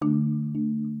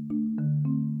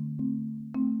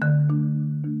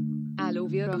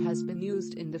vera has been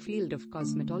used in the field of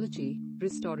cosmetology,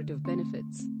 restorative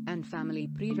benefits, and family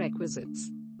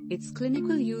prerequisites. Its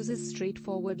clinical use is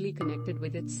straightforwardly connected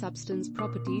with its substance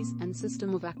properties and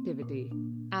system of activity.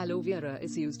 Aloe vera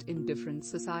is used in different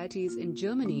societies in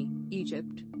Germany,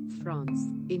 Egypt, France,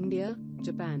 India,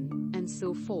 Japan, and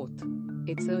so forth.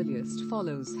 Its earliest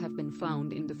follows have been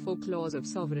found in the folklores of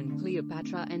sovereign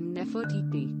Cleopatra and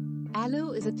Nefertiti.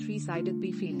 Aloe is a three-sided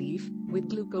leafy leaf, with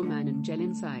glucomannan gel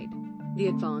inside. The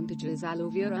advantages aloe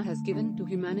vera has given to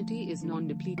humanity is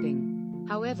non-depleting.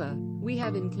 However, we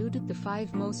have included the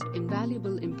 5 most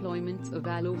invaluable employments of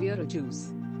aloe vera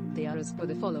juice. They are as per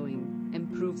the following: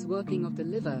 improves working of the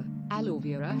liver. Aloe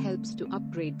vera helps to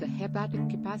upgrade the hepatic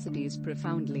capacities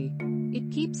profoundly.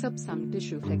 It keeps up some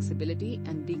tissue flexibility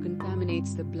and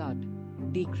decontaminates the blood.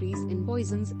 Decrease in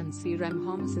poisons and serum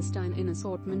homocysteine in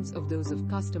assortments of those of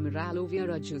customer aloe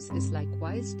vera juice is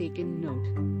likewise taken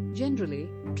note. Generally,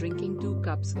 drinking 2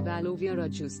 cups of aloe vera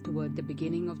juice toward the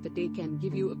beginning of the day can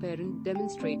give you apparent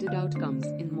demonstrated outcomes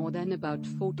in more than about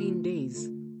 14 days.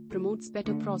 Promotes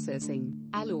better processing.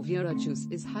 Aloe vera juice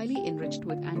is highly enriched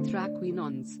with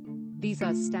anthraquinones. These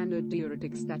are standard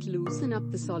diuretics that loosen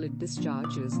up the solid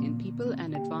discharges in people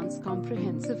and advance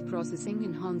comprehensive processing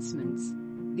enhancements.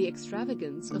 The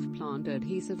extravagance of plant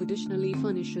adhesive additionally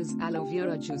furnishes aloe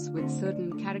vera juice with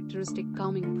certain characteristic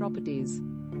calming properties.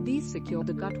 These secure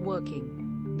the gut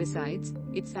working. Besides,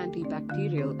 it's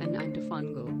antibacterial and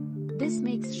antifungal. This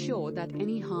makes sure that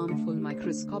any harmful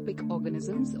microscopic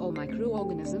organisms or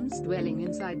microorganisms dwelling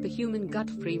inside the human gut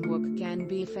framework can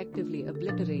be effectively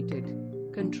obliterated.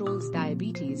 Controls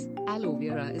diabetes. Aloe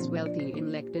vera is wealthy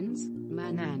in lectins,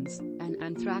 mannans, and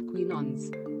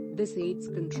anthraquinones. This aids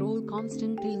control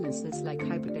constant illnesses like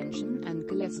hypertension and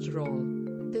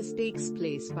cholesterol. This takes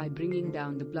place by bringing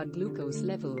down the blood glucose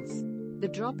levels. The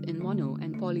drop in mono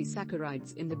and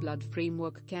polysaccharides in the blood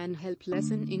framework can help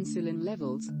lessen insulin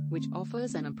levels, which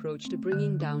offers an approach to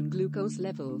bringing down glucose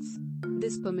levels.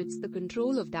 This permits the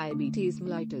control of diabetes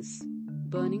mellitus.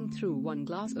 Burning through 1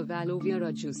 glass of aloe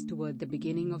vera juice toward the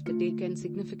beginning of the day can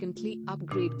significantly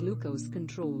upgrade glucose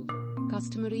control.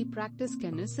 Customary practice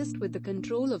can assist with the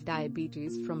control of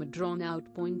diabetes from a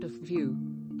drawn-out point of view.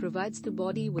 Provides the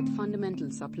body with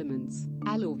fundamental supplements.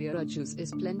 Aloe vera juice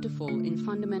is plentiful in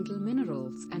fundamental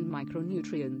minerals and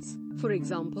micronutrients. For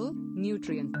example,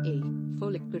 nutrient A,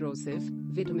 folic corrosive,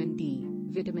 vitamin D,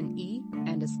 vitamin E,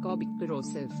 and ascorbic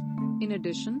corrosive. In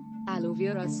addition, aloe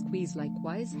vera squeeze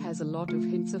likewise has a lot of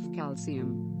hints of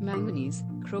calcium, manganese,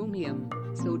 chromium,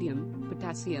 sodium,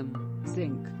 potassium,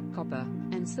 zinc, copper,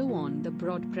 and so on. The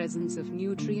broad presence of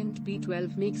nutrient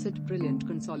B12 makes it brilliant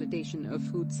consolidation of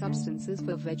food substances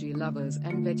for veggie lovers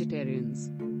and vegetarians.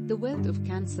 The wealth of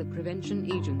cancer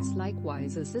prevention agents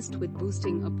likewise assist with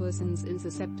boosting a person's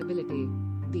insusceptibility.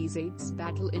 These aids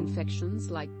battle infections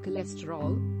like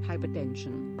cholesterol,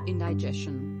 hypertension,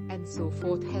 indigestion, and so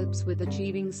forth. Helps with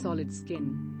achieving solid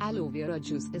skin. Aloe vera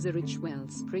juice is a rich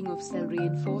wellspring of cell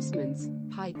reinforcements,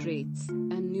 hydrates,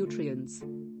 and nutrients.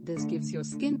 This gives your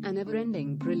skin an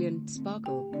ever-ending brilliant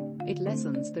sparkle. It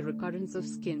lessens the recurrence of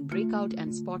skin breakout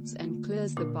and spots and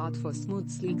clears the path for smooth,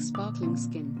 sleek, sparkling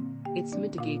skin. Its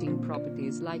mitigating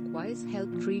properties likewise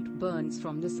help treat burns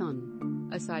from the sun.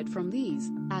 Aside from these,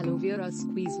 aloe vera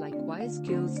squeeze likewise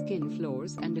kills skin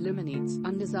flaws and eliminates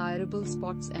undesirable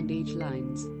spots and age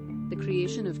lines. The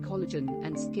creation of collagen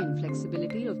and skin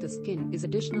flexibility of the skin is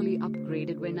additionally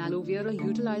upgraded when aloe vera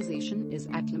utilization is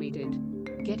acclimated.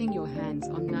 Getting your hands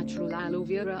on natural aloe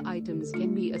vera items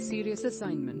can be a serious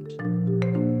assignment.